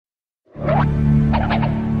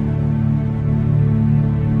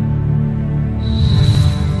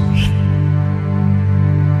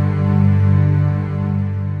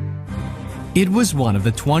It was one of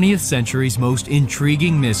the 20th century's most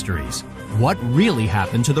intriguing mysteries. What really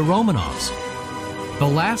happened to the Romanovs? The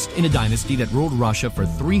last in a dynasty that ruled Russia for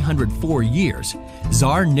 304 years,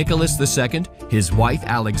 Tsar Nicholas II, his wife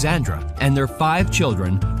Alexandra, and their 5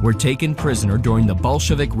 children were taken prisoner during the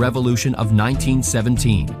Bolshevik Revolution of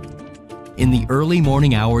 1917. In the early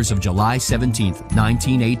morning hours of July 17,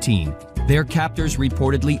 1918, their captors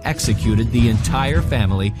reportedly executed the entire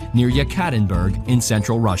family near Yekaterinburg in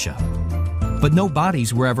central Russia. But no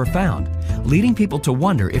bodies were ever found, leading people to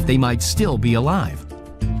wonder if they might still be alive.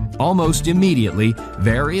 Almost immediately,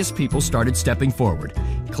 various people started stepping forward,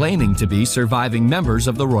 claiming to be surviving members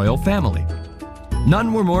of the royal family.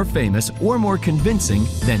 None were more famous or more convincing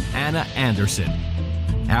than Anna Anderson.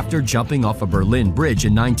 After jumping off a Berlin bridge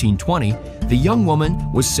in 1920, the young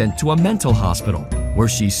woman was sent to a mental hospital, where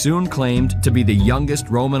she soon claimed to be the youngest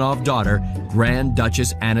Romanov daughter, Grand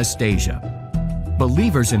Duchess Anastasia.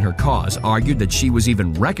 Believers in her cause argued that she was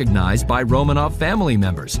even recognized by Romanov family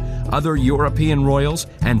members, other European royals,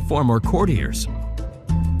 and former courtiers.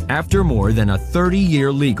 After more than a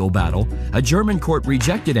 30-year legal battle, a German court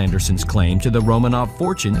rejected Anderson's claim to the Romanov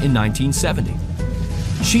fortune in 1970.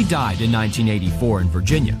 She died in 1984 in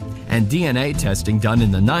Virginia, and DNA testing done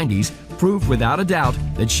in the 90s proved without a doubt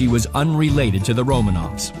that she was unrelated to the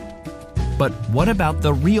Romanovs. But what about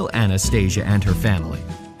the real Anastasia and her family?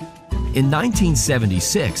 In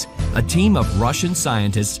 1976, a team of Russian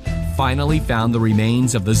scientists finally found the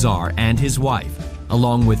remains of the Tsar and his wife,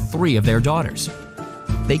 along with 3 of their daughters.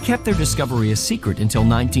 They kept their discovery a secret until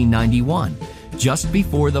 1991, just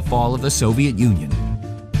before the fall of the Soviet Union.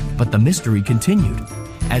 But the mystery continued,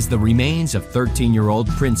 as the remains of 13-year-old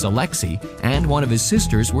Prince Alexei and one of his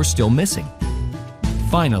sisters were still missing.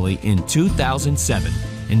 Finally, in 2007,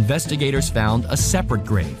 investigators found a separate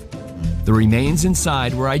grave. The remains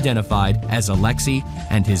inside were identified as Alexei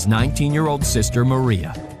and his 19-year-old sister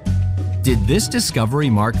Maria. Did this discovery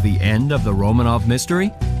mark the end of the Romanov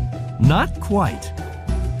mystery? Not quite.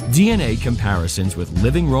 DNA comparisons with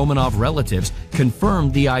living Romanov relatives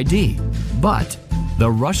confirmed the ID, but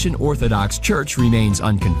the Russian Orthodox Church remains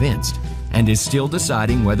unconvinced and is still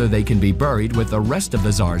deciding whether they can be buried with the rest of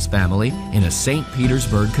the Tsar's family in a St.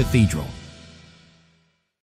 Petersburg cathedral.